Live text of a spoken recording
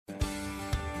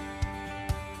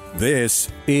This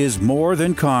is More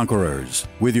Than Conquerors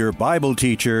with your Bible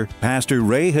teacher, Pastor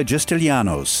Ray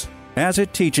Hagistilianos. As a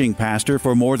teaching pastor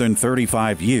for more than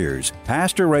 35 years,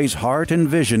 Pastor Ray's heart and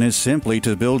vision is simply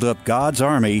to build up God's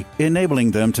army,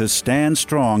 enabling them to stand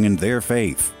strong in their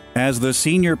faith. As the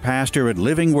senior pastor at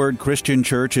Living Word Christian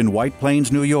Church in White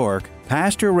Plains, New York,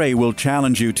 Pastor Ray will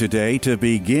challenge you today to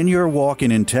begin your walk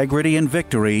in integrity and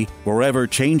victory, forever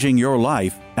changing your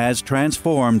life as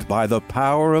transformed by the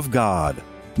power of God.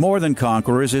 More Than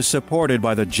Conquerors is supported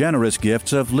by the generous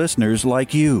gifts of listeners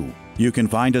like you. You can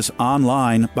find us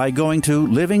online by going to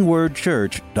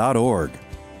livingwordchurch.org.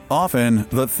 Often,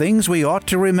 the things we ought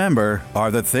to remember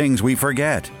are the things we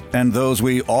forget, and those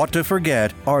we ought to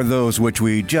forget are those which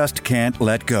we just can't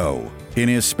let go. In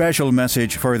his special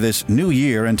message for this new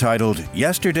year entitled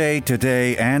Yesterday,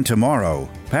 Today, and Tomorrow,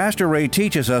 Pastor Ray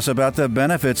teaches us about the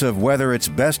benefits of whether it's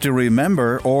best to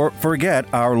remember or forget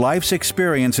our life's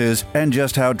experiences and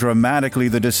just how dramatically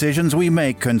the decisions we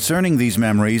make concerning these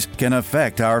memories can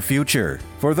affect our future.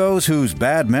 For those whose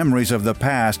bad memories of the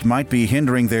past might be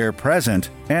hindering their present,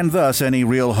 and thus any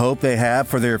real hope they have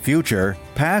for their future,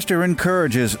 Pastor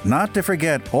encourages not to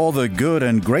forget all the good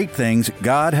and great things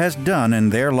God has done in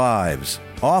their lives.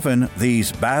 Often,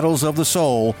 these battles of the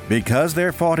soul, because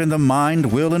they're fought in the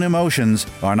mind, will, and emotions,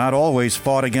 are not always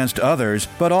fought against others,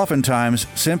 but oftentimes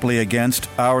simply against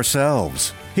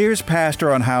ourselves. Here's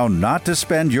Pastor on how not to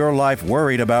spend your life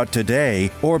worried about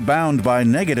today or bound by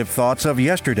negative thoughts of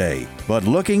yesterday, but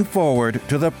looking forward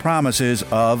to the promises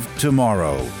of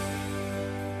tomorrow.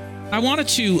 I wanted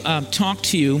to talk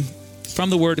to you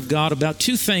from the Word of God about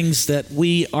two things that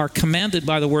we are commanded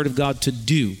by the Word of God to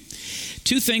do.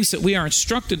 Two things that we are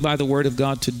instructed by the Word of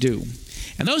God to do.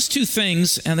 And those two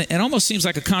things, and it almost seems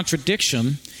like a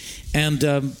contradiction,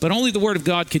 but only the Word of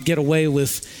God could get away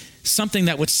with something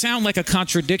that would sound like a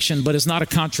contradiction, but is not a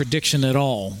contradiction at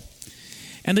all.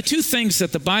 And the two things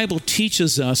that the Bible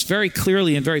teaches us very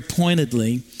clearly and very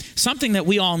pointedly, something that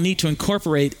we all need to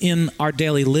incorporate in our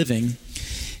daily living,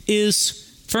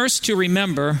 is first to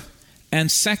remember,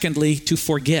 and secondly to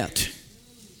forget.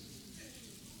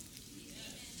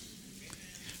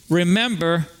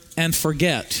 Remember and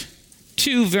forget.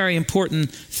 Two very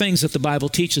important things that the Bible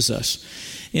teaches us.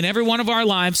 In every one of our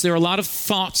lives, there are a lot of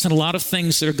thoughts and a lot of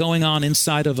things that are going on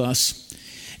inside of us.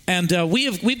 And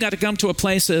we've got to come to a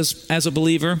place as a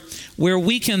believer where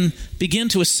we can begin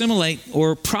to assimilate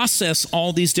or process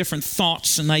all these different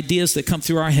thoughts and ideas that come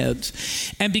through our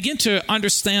heads and begin to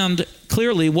understand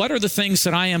clearly what are the things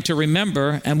that I am to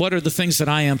remember and what are the things that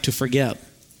I am to forget.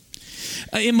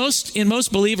 In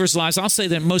most believers' lives, I'll say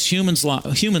that in most human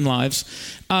lives,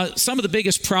 some of the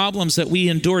biggest problems that we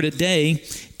endure today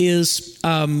is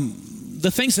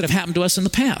the things that have happened to us in the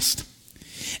past.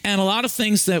 And a lot of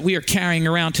things that we are carrying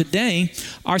around today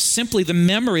are simply the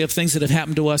memory of things that have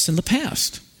happened to us in the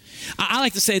past. I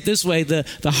like to say it this way, the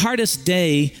hardest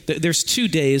day, there's 2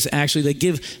 days actually that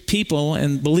give people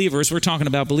and believers, we're talking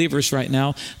about believers right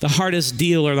now, the hardest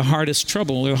deal or the hardest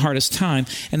trouble or the hardest time,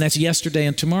 and that's yesterday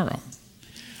and tomorrow.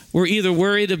 We're either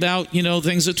worried about,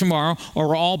 things of tomorrow, or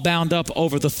we're all bound up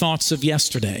over the thoughts of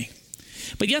yesterday.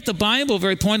 But yet the Bible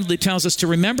very pointedly tells us to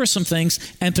remember some things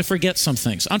and to forget some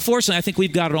things. Unfortunately, I think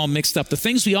we've got it all mixed up. The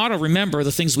things we ought to remember are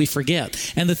the things we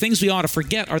forget. And the things we ought to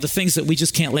forget are the things that we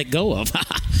just can't let go of.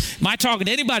 Am I talking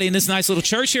to anybody in this nice little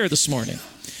church here this morning?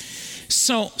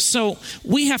 So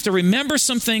we have to remember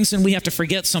some things and we have to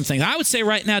forget some things. I would say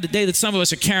right now today that some of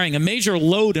us are carrying a major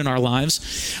load in our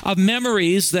lives of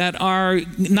memories that are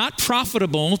not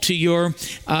profitable to your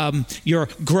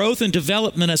growth and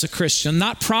development as a Christian,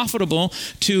 not profitable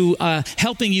to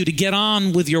helping you to get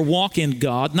on with your walk in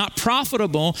God, not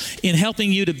profitable in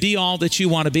helping you to be all that you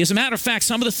want to be. As a matter of fact,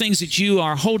 some of the things that you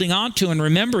are holding on to and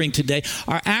remembering today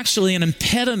are actually an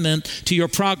impediment to your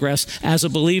progress as a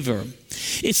believer.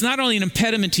 It's not only an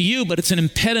impediment to you, but it's an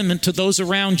impediment to those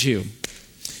around you.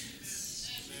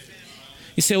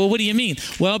 You say, well, what do you mean?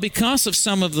 Well, because of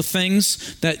some of the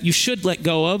things that you should let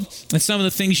go of and some of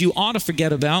the things you ought to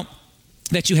forget about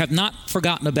that you have not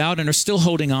forgotten about and are still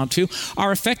holding on to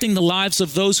are affecting the lives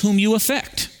of those whom you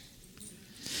affect.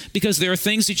 Because there are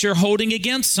things that you're holding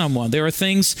against someone. There are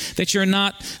things that you're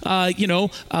not,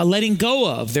 letting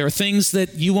go of. There are things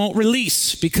that you won't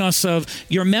release because of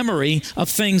your memory of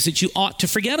things that you ought to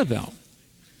forget about.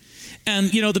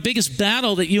 And, the biggest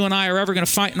battle that you and I are ever going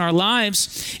to fight in our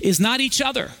lives is not each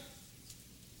other.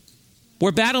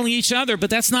 We're battling each other, but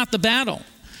that's not the battle.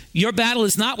 Your battle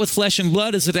is not with flesh and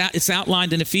blood as it's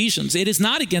outlined in Ephesians.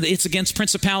 It's against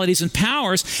principalities and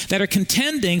powers that are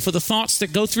contending for the thoughts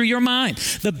that go through your mind.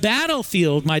 The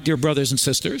battlefield, my dear brothers and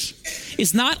sisters,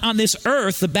 is not on this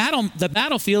earth. The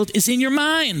battlefield is in your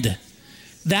mind.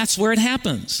 That's where it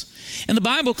happens. And the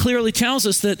Bible clearly tells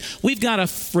us that we've got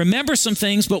to remember some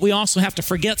things, but we also have to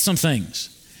forget some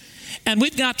things. And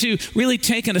we've got to really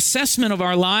take an assessment of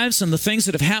our lives and the things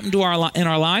that have happened to in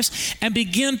our lives and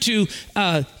begin to,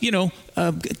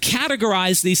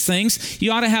 categorize these things.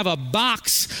 You ought to have a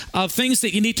box of things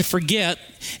that you need to forget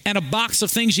and a box of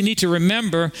things you need to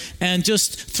remember, and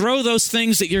just throw those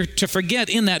things that you're to forget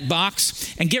in that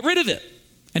box and get rid of it.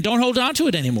 And don't hold on to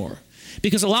it anymore.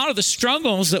 Because a lot of the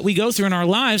struggles that we go through in our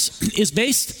lives is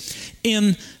based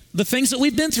in the things that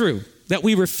we've been through, that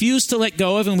we refuse to let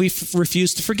go of and we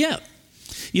refuse to forget.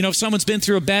 You know, if someone's been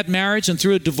through a bad marriage and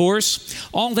through a divorce,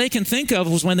 all they can think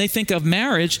of when they think of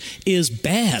marriage is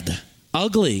bad,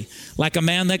 ugly. Like a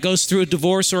man that goes through a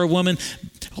divorce, or a woman,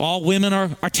 all women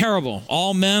are terrible.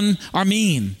 All men are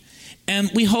mean.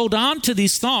 And we hold on to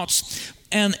these thoughts,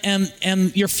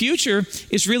 and your future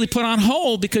is really put on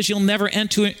hold because you'll never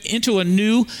enter into a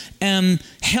new and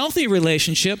healthy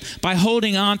relationship by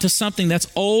holding on to something that's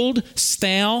old,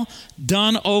 stale,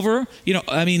 done over,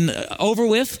 over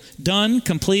with, done,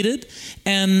 completed,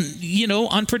 and,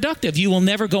 unproductive. You will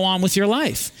never go on with your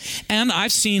life. And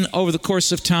I've seen over the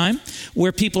course of time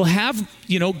where people have,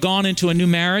 gone into a new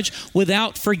marriage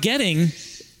without forgetting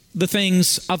the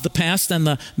things of the past and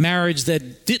the marriage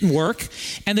that didn't work,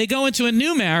 and they go into a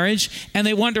new marriage and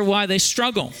they wonder why they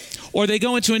struggle. Or they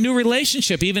go into a new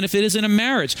relationship, even if it isn't a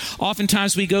marriage.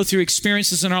 Oftentimes we go through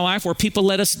experiences in our life where people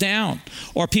let us down,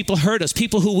 or people hurt us,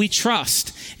 people who we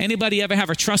trust. Anybody ever have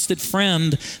a trusted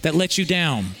friend that let you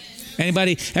down?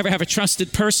 Anybody ever have a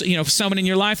trusted person, someone in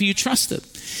your life who you trusted?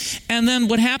 And then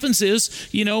what happens is,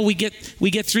 we get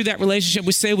through that relationship.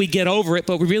 We say we get over it,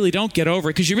 but we really don't get over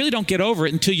it, because you really don't get over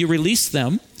it until you release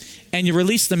them and you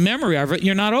release the memory of it.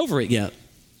 You're not over it yet.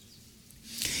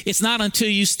 It's not until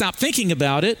you stop thinking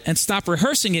about it and stop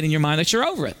rehearsing it in your mind that you're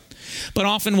over it. But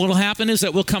often what will happen is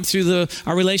that we'll come through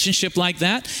a relationship like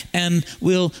that, and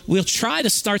we'll try to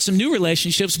start some new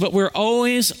relationships, but we're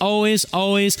always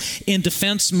in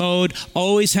defense mode,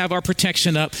 always have our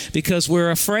protection up, because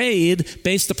we're afraid,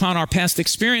 based upon our past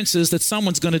experiences, that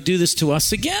someone's going to do this to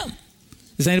us again.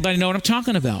 Does anybody know what I'm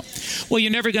talking about? Well,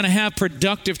 you're never going to have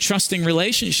productive, trusting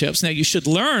relationships. Now, you should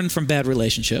learn from bad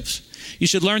relationships. You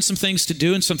should learn some things to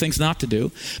do and some things not to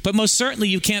do. But most certainly,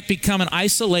 you can't become an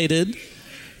isolated,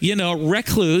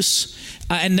 recluse,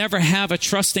 and never have a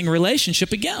trusting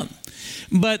relationship again.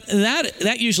 But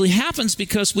that usually happens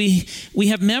because we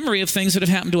have memory of things that have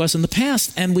happened to us in the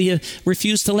past, and we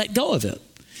refuse to let go of it.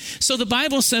 So the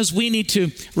Bible says we need to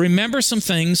remember some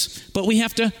things, but we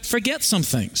have to forget some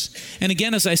things. And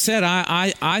again, as I said,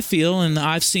 I feel, and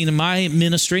I've seen in my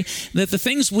ministry, that the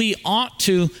things we ought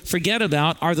to forget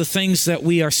about are the things that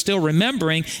we are still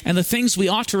remembering, and the things we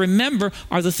ought to remember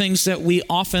are the things that we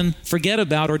often forget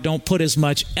about or don't put as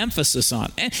much emphasis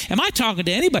on. Am I talking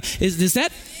to anybody? Does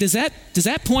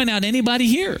that point out anybody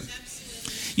here?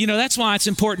 That's why it's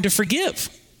important to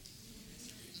forgive.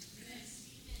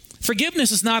 Forgiveness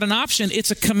is not an option,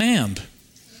 it's a command.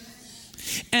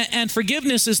 And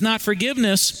forgiveness is not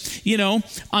forgiveness,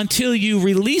 until you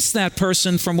release that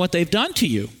person from what they've done to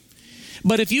you.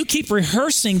 But if you keep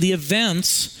rehearsing the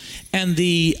events and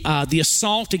the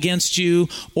assault against you,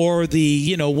 or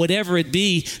the, whatever it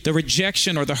be, the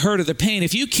rejection or the hurt or the pain,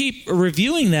 if you keep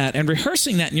reviewing that and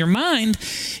rehearsing that in your mind,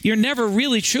 you're never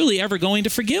really, truly ever going to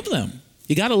forgive them.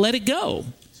 You got to let it go.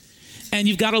 And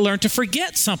you've got to learn to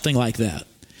forget something like that.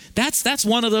 That's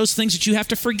one of those things that you have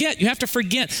to forget. You have to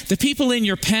forget the people in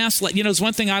your past. There's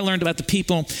one thing I learned about the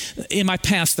people in my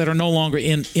past that are no longer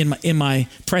in my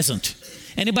present.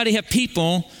 Anybody have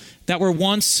people that were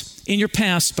once in your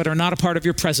past but are not a part of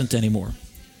your present anymore?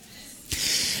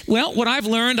 Well, what I've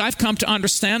learned, I've come to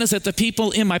understand, is that the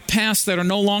people in my past that are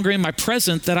no longer in my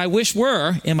present, that I wish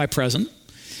were in my present,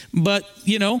 but,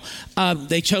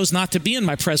 they chose not to be in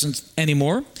my presence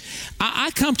anymore.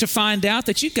 I come to find out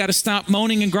that you've got to stop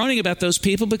moaning and groaning about those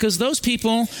people, because those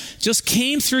people just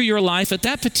came through your life at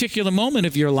that particular moment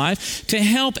of your life to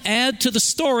help add to the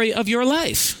story of your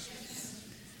life.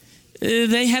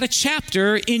 They had a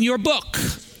chapter in your book,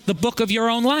 the book of your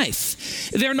own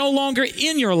life. They're no longer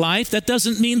in your life. That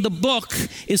doesn't mean the book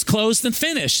is closed and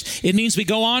finished. It means we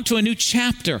go on to a new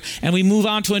chapter, and we move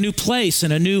on to a new place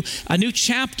and a new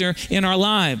chapter in our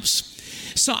lives.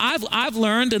 So I've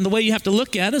learned, and the way you have to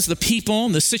look at it is the people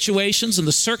and the situations and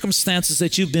the circumstances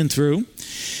that you've been through.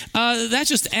 That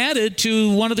just added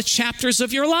to one of the chapters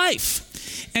of your life.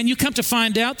 And you come to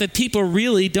find out that people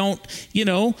really don't,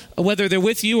 whether they're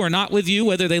with you or not with you,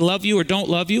 whether they love you or don't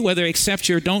love you, whether they accept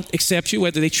you or don't accept you,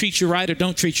 whether they treat you right or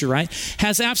don't treat you right,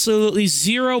 has absolutely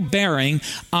zero bearing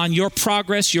on your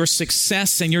progress, your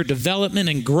success, and your development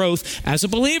and growth as a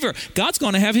believer. God's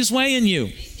going to have his way in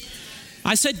you.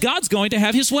 I said God's going to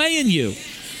have his way in you.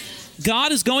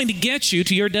 God is going to get you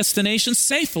to your destination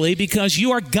safely because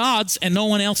you are God's and no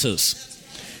one else's.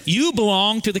 You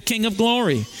belong to the King of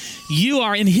Glory. You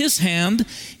are in his hand.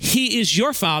 He is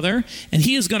your Father, and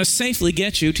he is going to safely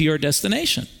get you to your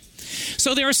destination.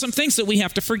 So there are some things that we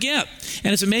have to forget.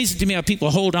 And it's amazing to me how people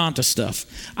hold on to stuff.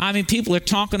 I mean, people are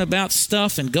talking about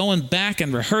stuff and going back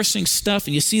and rehearsing stuff.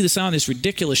 And you see this on these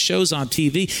ridiculous shows on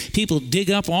TV. People dig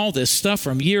up all this stuff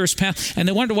from years past, and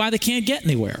they wonder why they can't get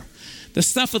anywhere. The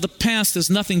stuff of the past is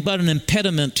nothing but an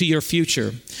impediment to your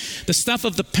future. The stuff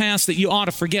of the past that you ought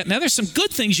to forget. Now, there's some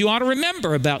good things you ought to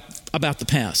remember about the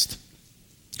past.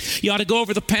 You ought to go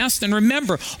over the past and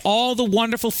remember all the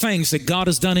wonderful things that God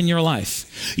has done in your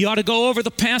life. You ought to go over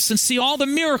the past and see all the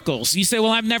miracles. You say,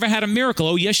 well, I've never had a miracle.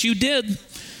 Oh, yes, you did.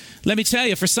 Let me tell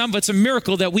you, for some of it's a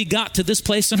miracle that we got to this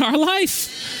place in our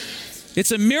life.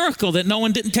 It's a miracle that no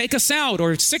one didn't take us out,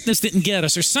 or sickness didn't get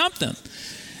us, or something.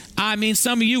 I mean,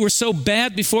 some of you were so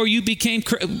bad before you became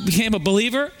a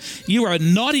believer. You were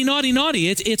naughty, naughty, naughty.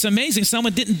 It's amazing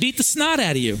someone didn't beat the snot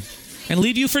out of you and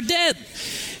leave you for dead.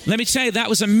 Let me tell you, that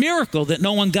was a miracle that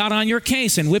no one got on your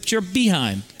case and whipped your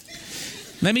behind.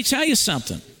 Let me tell you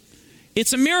something.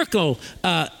 It's a miracle.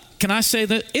 Can I say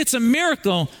that? It's a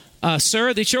miracle,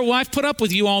 sir, that your wife put up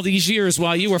with you all these years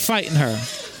while you were fighting her.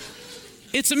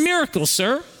 It's a miracle,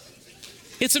 sir.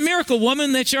 It's a miracle,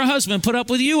 woman, that your husband put up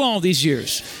with you all these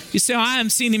years. You say, I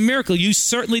haven't seen a miracle. You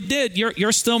certainly did.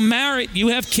 You're still married. You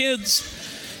have kids.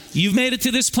 You've made it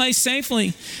to this place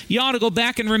safely. You ought to go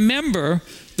back and remember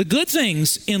the good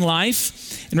things in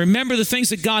life and remember the things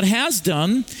that God has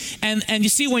done. And you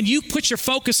see, when you put your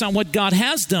focus on what God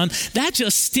has done, that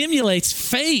just stimulates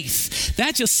faith.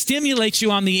 That just stimulates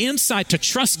you on the inside to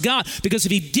trust God, because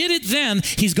if he did it then,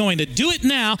 he's going to do it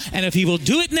now. And if he will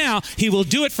do it now, he will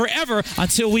do it forever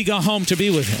until we go home to be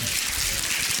with him.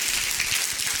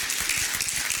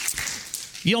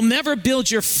 You'll never build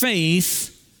your faith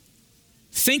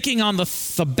thinking on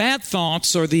the bad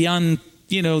thoughts or the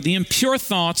impure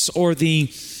thoughts or the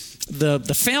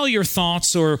failure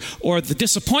thoughts or the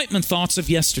disappointment thoughts of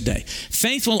yesterday.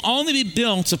 Faith will only be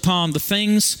built upon the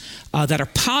things that are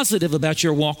positive about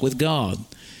your walk with God.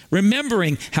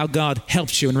 Remembering how God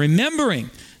helped you and remembering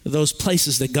those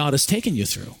places that God has taken you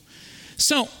through.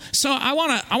 So I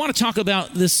want to talk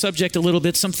about this subject a little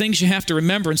bit, some things you have to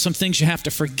remember and some things you have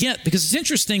to forget, because it's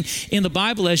interesting in the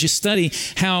Bible as you study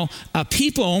how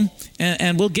people,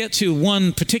 and we'll get to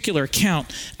one particular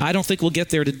account, I don't think we'll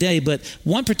get there today, but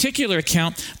one particular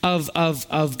account of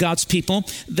God's people,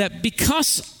 that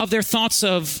because of their thoughts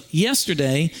of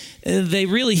yesterday, they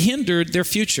really hindered their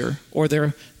future or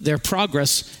their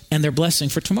progress and their blessing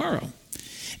for tomorrow.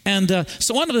 And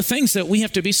so one of the things that we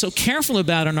have to be so careful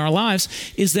about in our lives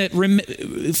is that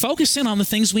focus in on the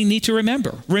things we need to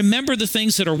remember. Remember the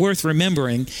things that are worth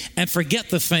remembering and forget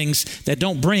the things that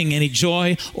don't bring any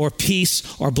joy or peace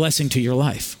or blessing to your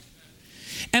life.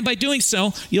 And by doing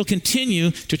so, you'll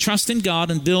continue to trust in God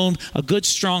and build a good,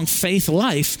 strong faith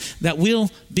life that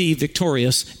will be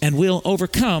victorious and will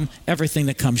overcome everything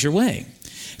that comes your way.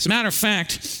 As a matter of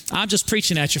fact, I'm just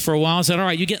preaching at you for a while. Is that all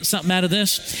right? You getting something out of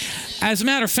this? As a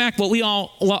matter of fact, what we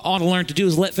all ought to learn to do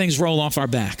is let things roll off our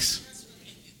backs.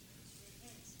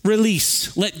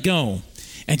 Release, let go,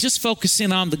 and just focus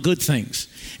in on the good things.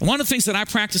 And one of the things that I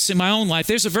practice in my own life,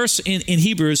 there's a verse in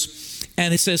Hebrews,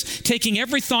 and it says, taking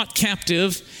every thought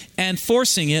captive and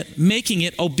forcing it, making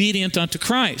it obedient unto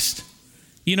Christ.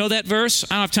 You know that verse?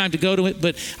 I don't have time to go to it,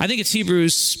 but I think it's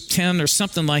Hebrews 10 or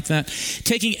something like that.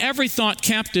 Taking every thought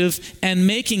captive and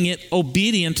making it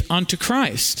obedient unto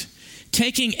Christ.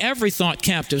 Taking every thought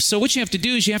captive. So what you have to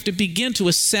do is you have to begin to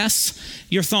assess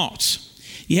your thoughts.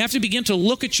 You have to begin to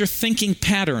look at your thinking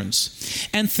patterns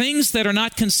and things that are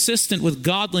not consistent with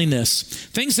godliness,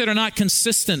 things that are not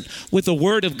consistent with the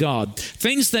Word of God,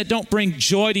 things that don't bring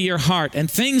joy to your heart,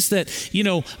 and things that,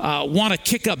 want to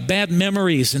kick up bad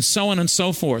memories and so on and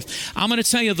so forth. I'm going to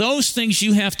tell you those things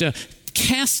you have to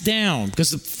cast down,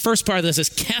 because the first part of this is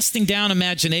casting down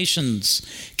imaginations,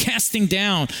 casting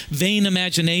down vain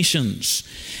imaginations,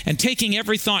 and taking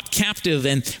every thought captive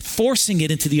and forcing it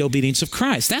into the obedience of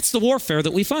Christ. That's the warfare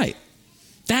that we fight.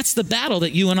 That's the battle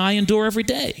that you and I endure every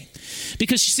day.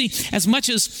 Because you see, as much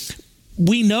as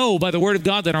we know by the Word of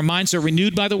God that our minds are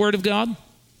renewed by the Word of God,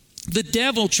 the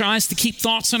devil tries to keep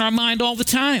thoughts in our mind all the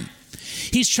time.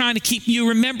 He's trying to keep you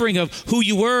remembering of who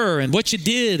you were and what you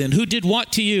did and who did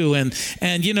what to you and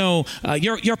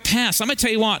your past. I'm going to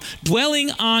tell you what,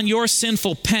 dwelling on your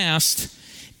sinful past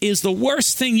is the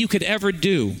worst thing you could ever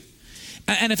do.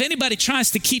 And if anybody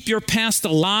tries to keep your past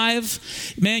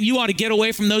alive, man, you ought to get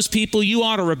away from those people. You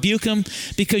ought to rebuke them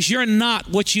because you're not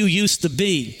what you used to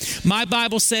be. My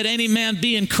Bible said, any man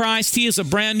be in Christ, he is a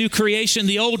brand new creation.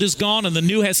 The old is gone and the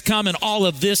new has come, and all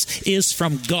of this is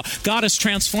from God. God has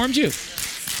transformed you.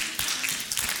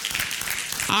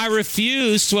 I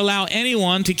refuse to allow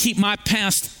anyone to keep my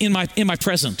past in my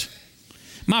present.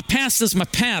 My past is my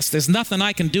past. There's nothing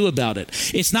I can do about it.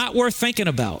 It's not worth thinking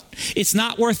about. It's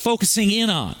not worth focusing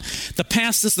in on. The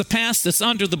past is the past. It's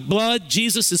under the blood.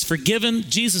 Jesus is forgiven.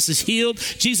 Jesus is healed.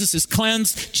 Jesus is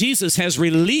cleansed. Jesus has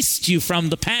released you from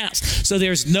the past. So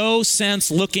there's no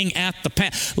sense looking at the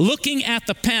past. Looking at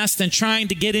the past and trying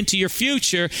to get into your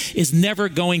future is never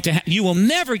going to you will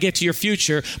never get to your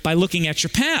future by looking at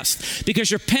your past, because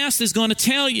your past is going to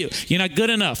tell you you're not good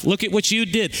enough. Look at what you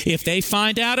did. If they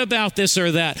find out about this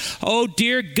or that, oh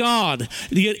dear God,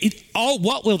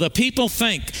 what will the people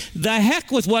think? The heck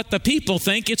with what the people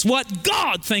think. It's what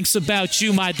God thinks about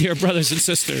you, my dear brothers and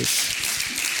sisters.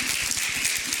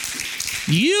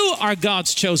 You are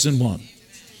God's chosen one.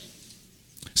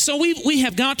 So we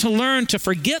have got to learn to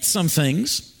forget some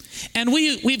things, and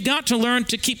we've got to learn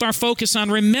to keep our focus on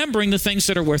remembering the things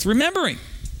that are worth remembering.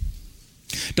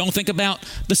 Don't think about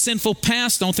the sinful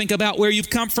past. Don't think about where you've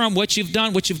come from, what you've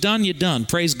done. What you've done, you've done.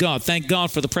 Praise God. Thank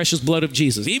God for the precious blood of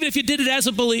Jesus. Even if you did it as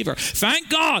a believer, thank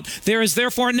God. There is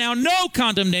therefore now no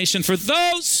condemnation for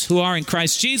those who are in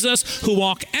Christ Jesus, who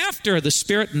walk after the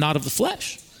Spirit, not of the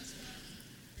flesh.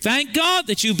 Thank God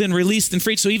that you've been released and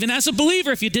freed. So even as a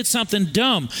believer, if you did something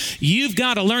dumb, you've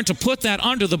got to learn to put that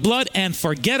under the blood and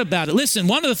forget about it. Listen,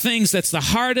 one of the things that's the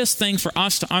hardest thing for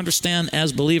us to understand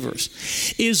as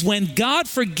believers is when God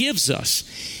forgives us,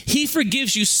 He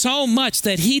forgives you so much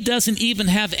that He doesn't even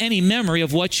have any memory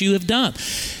of what you have done.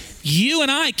 You and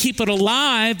I keep it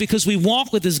alive because we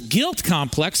walk with this guilt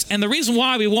complex. And the reason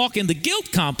why we walk in the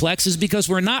guilt complex is because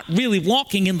we're not really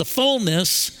walking in the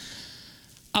fullness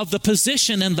of the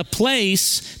position and the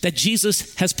place that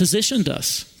Jesus has positioned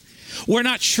us. We're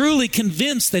not truly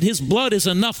convinced that His blood is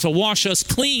enough to wash us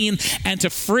clean and to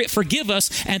forgive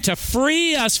us and to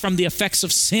free us from the effects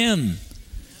of sin.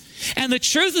 And the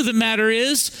truth of the matter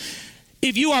is,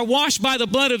 if you are washed by the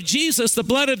blood of Jesus, the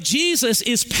blood of Jesus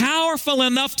is powerful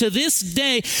enough to this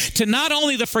day to not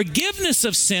only the forgiveness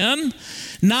of sin,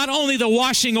 not only the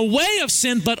washing away of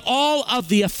sin, but all of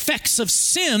the effects of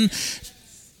sin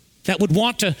that would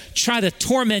want to try to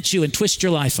torment you and twist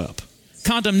your life up.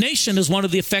 Condemnation is one of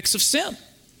the effects of sin.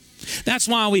 That's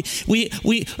why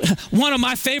one of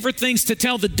my favorite things to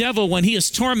tell the devil when he is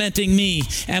tormenting me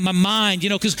and my mind,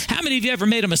 because how many of you ever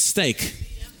made a mistake?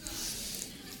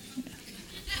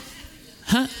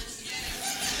 Huh?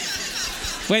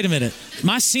 Wait a minute. Am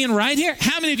I seeing right here?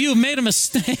 How many of you have made a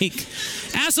mistake?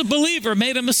 As a believer,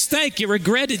 made a mistake. You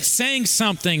regretted saying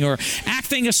something or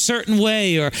acting a certain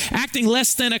way or acting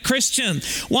less than a Christian.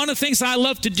 One of the things I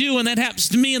love to do, and that happens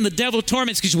to me and the devil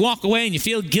torments, because you walk away and you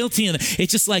feel guilty and it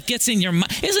just like gets in your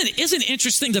mind. Isn't it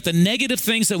interesting that the negative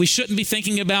things that we shouldn't be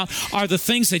thinking about are the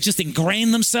things that just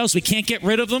ingrain themselves? We can't get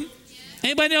rid of them.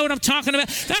 Anybody know what I'm talking about?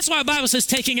 That's why the Bible says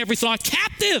taking every thought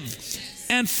captive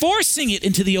and forcing it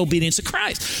into the obedience of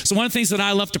Christ. So one of the things that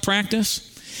I love to practice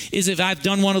is if I've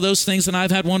done one of those things and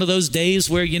I've had one of those days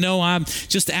where, I've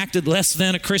just acted less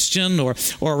than a Christian or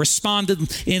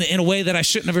responded in a way that I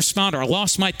shouldn't have responded, or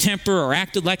lost my temper or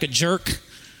acted like a jerk.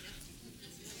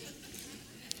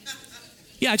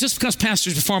 Yeah, just because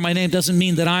pastor's before my name doesn't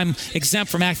mean that I'm exempt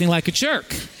from acting like a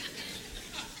jerk.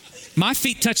 My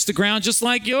feet touch the ground just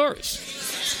like yours.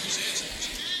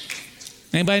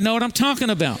 Anybody know what I'm talking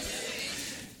about?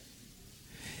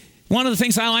 One of the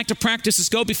things I like to practice is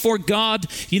go before God.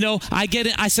 I get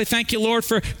it. I say, thank you, Lord,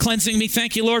 for cleansing me.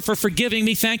 Thank you, Lord, for forgiving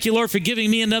me. Thank you, Lord, for giving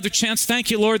me another chance.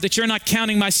 Thank you, Lord, that you're not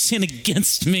counting my sin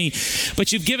against me,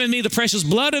 but you've given me the precious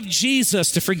blood of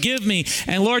Jesus to forgive me.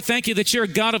 And Lord, thank you that you're a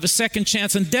God of a second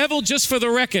chance. And devil, just for the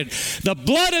record, the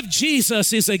blood of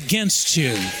Jesus is against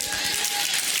you.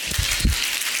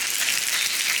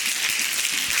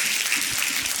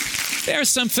 There are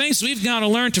some things we've got to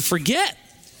learn to forget.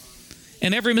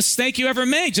 And every mistake you ever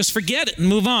made, just forget it and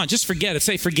move on. Just forget it.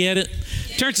 Say, forget it.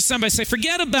 Turn to somebody and say,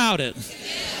 forget about it.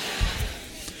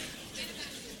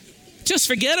 Just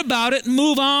forget about it and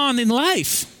move on in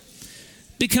life.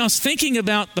 Because thinking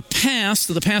about the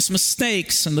past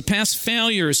mistakes and the past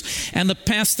failures and the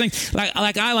past things, like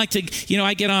I like to,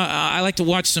 I like to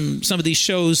watch some of these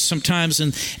shows sometimes,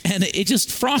 and it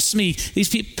just frosts me. These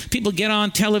people get on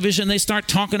television, they start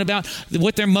talking about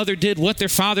what their mother did, what their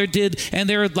father did, and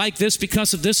they're like this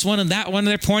because of this one and that one, and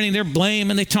they're pointing their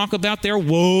blame, and they talk about their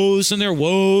woes and their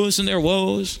woes and their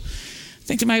woes.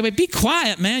 Think to myself, be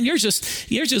quiet, man. You're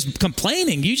just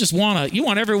complaining. You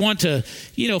want everyone to,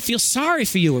 feel sorry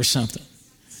for you or something.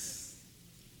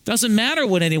 Doesn't matter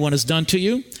what anyone has done to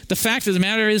you. The fact of the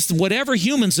matter is, whatever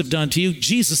humans have done to you,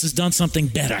 Jesus has done something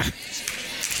better.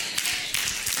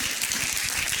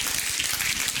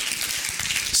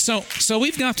 So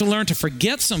we've got to learn to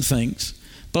forget some things,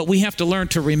 but we have to learn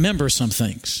to remember some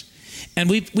things.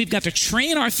 And we've got to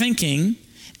train our thinking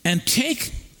and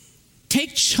take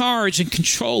charge and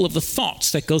control of the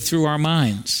thoughts that go through our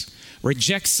minds.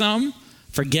 Reject some,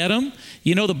 forget them.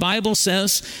 The Bible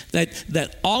says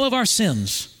that all of our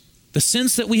sins, the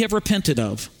sins that we have repented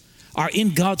of, are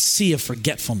in God's sea of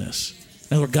forgetfulness.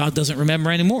 In other words, God doesn't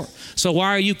remember anymore. So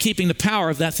why are you keeping the power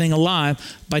of that thing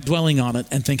alive by dwelling on it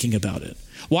and thinking about it?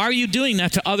 Why are you doing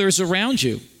that to others around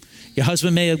you? Your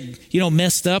husband may have,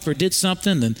 messed up or did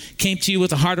something and came to you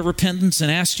with a heart of repentance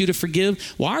and asked you to forgive.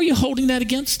 Why are you holding that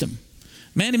against him?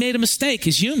 Man, he made a mistake.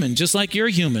 He's human, just like you're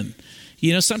human.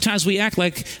 Sometimes we act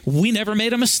like we never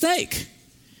made a mistake.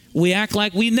 We act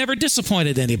like we never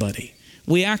disappointed anybody.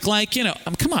 We act like,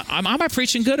 come on, am I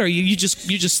preaching good, or are you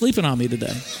just sleeping on me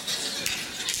today?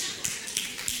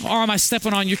 Or am I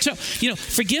stepping on your toe?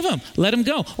 Forgive him, let him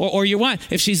go. Or your wife,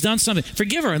 if she's done something,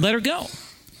 forgive her and let her go.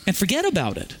 And forget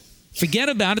about it. Forget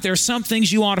about it. There are some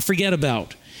things you ought to forget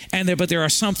about. But there are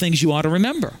some things you ought to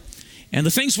remember. And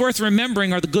the things worth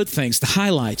remembering are the good things, the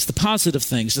highlights, the positive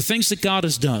things, the things that God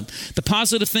has done, the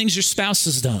positive things your spouse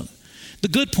has done, the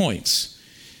good points.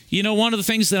 One of the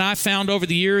things that I've found over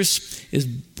the years is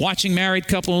watching married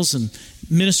couples and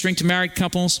ministering to married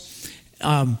couples.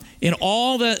 In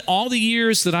all the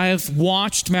years that I have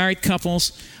watched married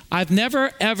couples, I've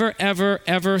never, ever, ever,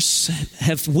 ever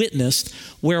have witnessed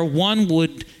where one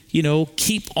would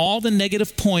keep all the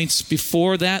negative points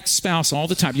before that spouse all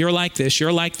the time. You're like this,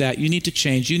 you're like that, you need to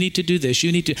change, you need to do this,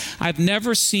 I've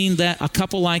never seen a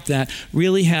couple like that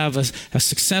really have a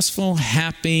successful,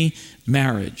 happy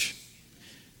marriage.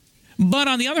 But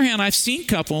on the other hand, I've seen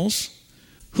couples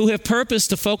who have purposed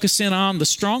to focus in on the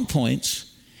strong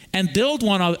points and build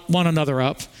one another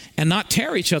up and not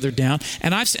tear each other down.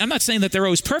 And I'm not saying that they're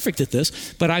always perfect at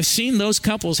this, but I've seen those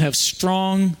couples have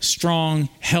strong,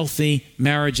 healthy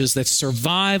marriages that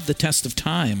survive the test of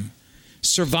time,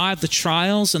 survive the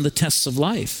trials and the tests of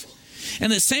life.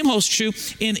 And the same holds true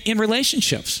in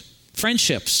relationships,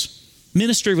 friendships,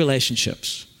 ministry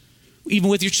relationships, even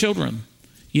with your children.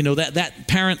 That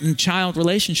parent and child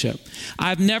relationship.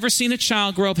 I've never seen a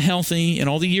child grow up healthy in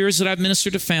all the years that I've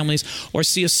ministered to families, or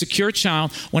see a secure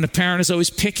child when a parent is always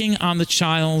picking on the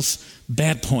child's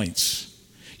bad points.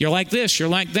 You're like this, you're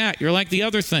like that, you're like the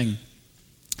other thing.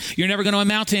 You're never going to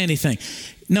amount to anything.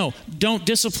 No, don't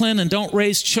discipline and don't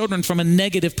raise children from a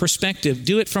negative perspective.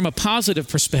 Do it from a positive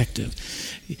perspective.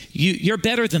 You're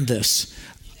better than this.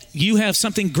 You have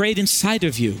something great inside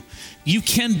of you. You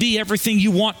can be everything you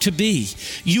want to be.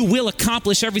 You will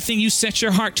accomplish everything you set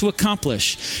your heart to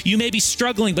accomplish. You may be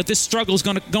struggling, but this struggle is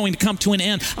going to come to an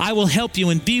end. I will help you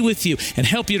and be with you and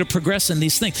help you to progress in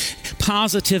these things.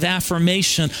 Positive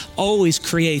affirmation always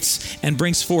creates and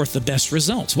brings forth the best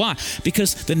results. Why?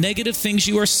 Because the negative things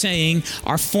you are saying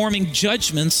are forming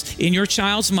judgments in your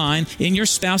child's mind, in your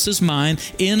spouse's mind,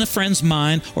 in a friend's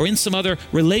mind, or in some other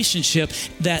relationship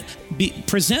that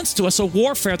presents to us a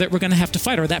warfare that we're going to have to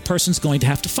fight, or that person's going to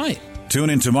have to fight. Tune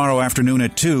in tomorrow afternoon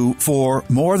at 2 for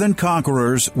More Than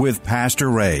Conquerors with Pastor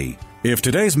Ray. If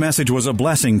today's message was a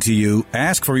blessing to you,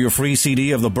 ask for your free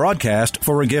CD of the broadcast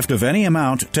for a gift of any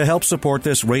amount to help support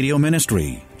this radio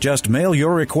ministry. Just mail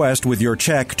your request with your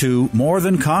check to More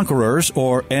Than Conquerors,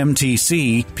 or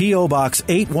MTC, P.O. Box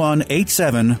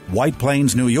 8187, White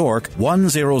Plains, New York,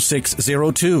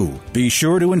 10602. Be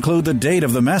sure to include the date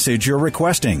of the message you're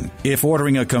requesting. If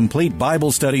ordering a complete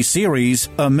Bible study series,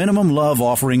 a minimum love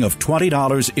offering of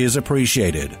 $20 is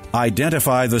appreciated.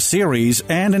 Identify the series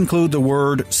and include the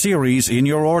word series in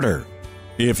your order.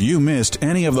 If you missed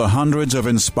any of the hundreds of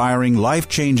inspiring,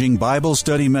 life-changing Bible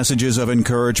study messages of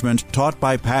encouragement taught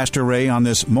by Pastor Ray on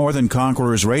this More Than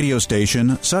Conquerors radio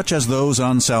station, such as those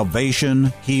on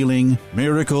salvation, healing,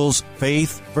 miracles,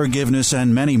 faith, forgiveness,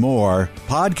 and many more,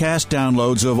 podcast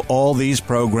downloads of all these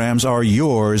programs are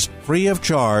yours free of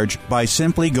charge by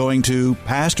simply going to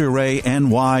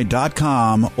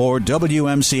PastorRayNY.com or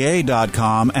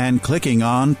WMCA.com and clicking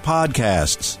on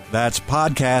Podcasts. That's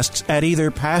podcasts at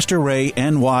either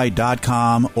PastorRayNY.com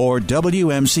or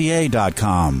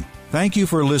WMCA.com. Thank you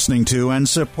for listening to and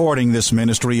supporting this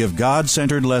ministry of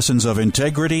God-centered lessons of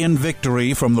integrity and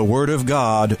victory from the Word of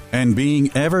God, and being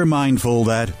ever mindful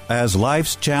that, as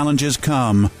life's challenges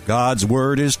come, God's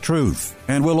Word is truth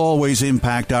and will always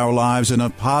impact our lives in a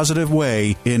positive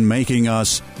way in making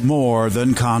us more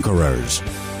than conquerors.